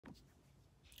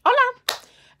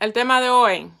El tema de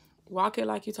hoy, walk it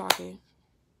like you talk it.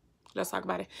 Let's talk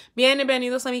about it.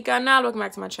 Bienvenidos a mi canal. Welcome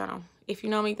back to my channel. If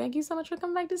you know me, thank you so much for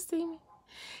coming back to see me.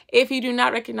 If you do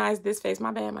not recognize this face,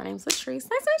 my bad. My name's Latrice.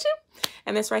 Nice to meet you.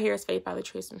 And this right here is Faith by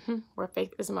Latrice. Where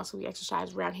faith is a muscle we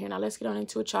exercise around here. Now let's get on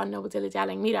into it. Y'all know what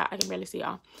dilly-dallying. Mira, I can barely see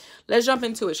y'all. Let's jump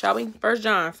into it, shall we? 1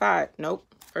 John 5.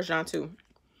 Nope. 1 John 2.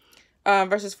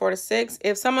 Verses 4 to 6.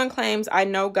 If someone claims, I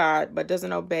know God, but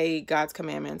doesn't obey God's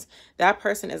commandments, that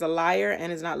person is a liar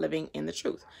and is not living in the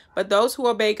truth. But those who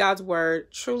obey God's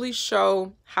word truly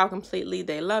show how completely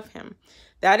they love him.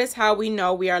 That is how we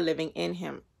know we are living in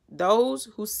him. Those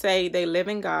who say they live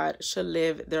in God should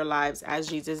live their lives as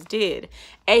Jesus did.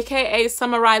 AKA,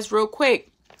 summarize real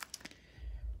quick.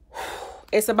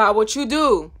 It's about what you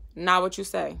do, not what you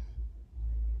say.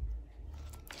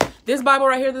 This Bible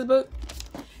right here, this book,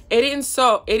 it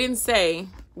didn't say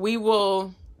we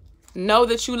will know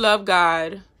that you love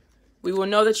God. We will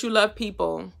know that you love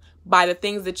people by the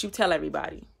things that you tell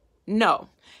everybody. No.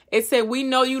 It said we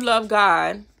know you love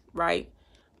God, right?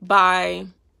 By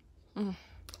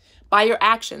your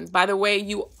actions, by the way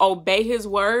you obey his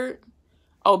word,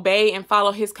 obey and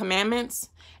follow his commandments,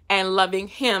 and loving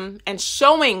him and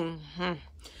showing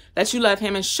that you love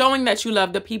him and showing that you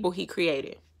love the people he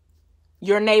created,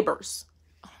 your neighbors.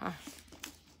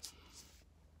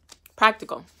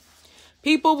 Practical.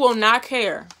 People will not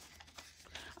care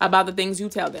about the things you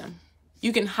tell them.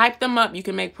 You can hype them up. You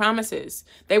can make promises.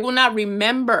 They will not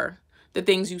remember the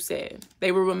things you said.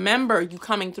 They will remember you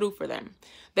coming through for them.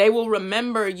 They will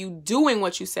remember you doing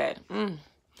what you said.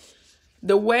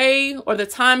 The way or the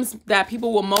times that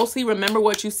people will mostly remember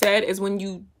what you said is when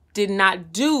you did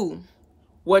not do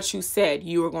what you said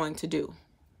you were going to do.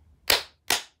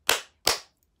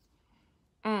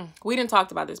 We didn't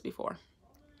talk about this before.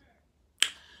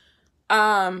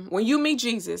 When you meet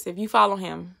Jesus, if you follow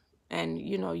him and,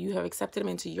 you know, you have accepted him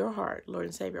into your heart, Lord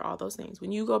and Savior, all those things,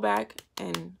 when you go back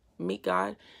and meet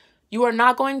God, you are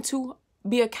not going to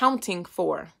be accounting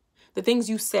for the things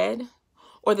you said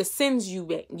or the sins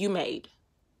you made.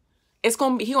 He's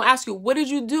going to ask you, what did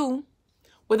you do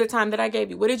with the time that I gave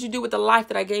you? What did you do with the life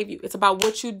that I gave you? It's about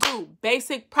what you do.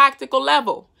 Basic, practical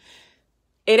level.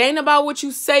 It ain't about what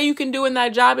you say you can do in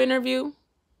that job interview.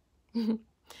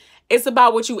 It's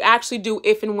about what you actually do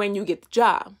if and when you get the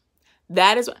job.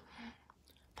 That's why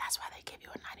they give you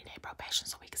a 90-day probation,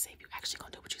 so we can see if you actually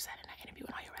gonna do what you said in that interview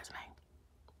and on your resume.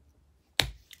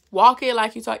 Walk it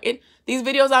like you talk it. These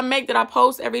videos I make that I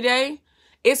post every day,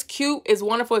 it's cute, it's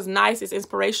wonderful, it's nice, it's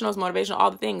inspirational, it's motivational,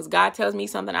 all the things. God tells me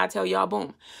something, I tell y'all,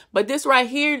 boom. But this right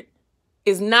here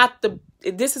is not the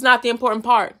important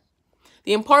part.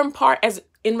 The important part, as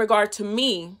in regard to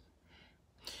me,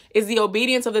 is the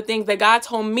obedience of the things that God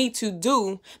told me to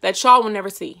do that y'all will never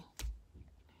see.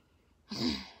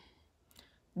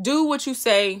 Do what you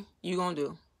say you're going to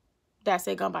do. That's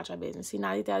it. Go about your business. Si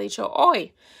nadie te ha dicho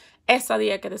hoy, ese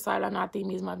día que te estoy hablando a ti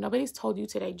mismo. If nobody's told you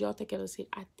today, yo te quiero decir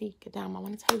a ti que te amo. I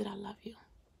want to tell you that I love you.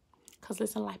 Because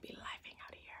listen, life be lifing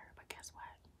out here. But guess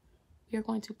what? You're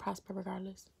going to prosper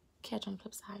regardless. Catch you on the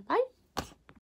flip side. Bye.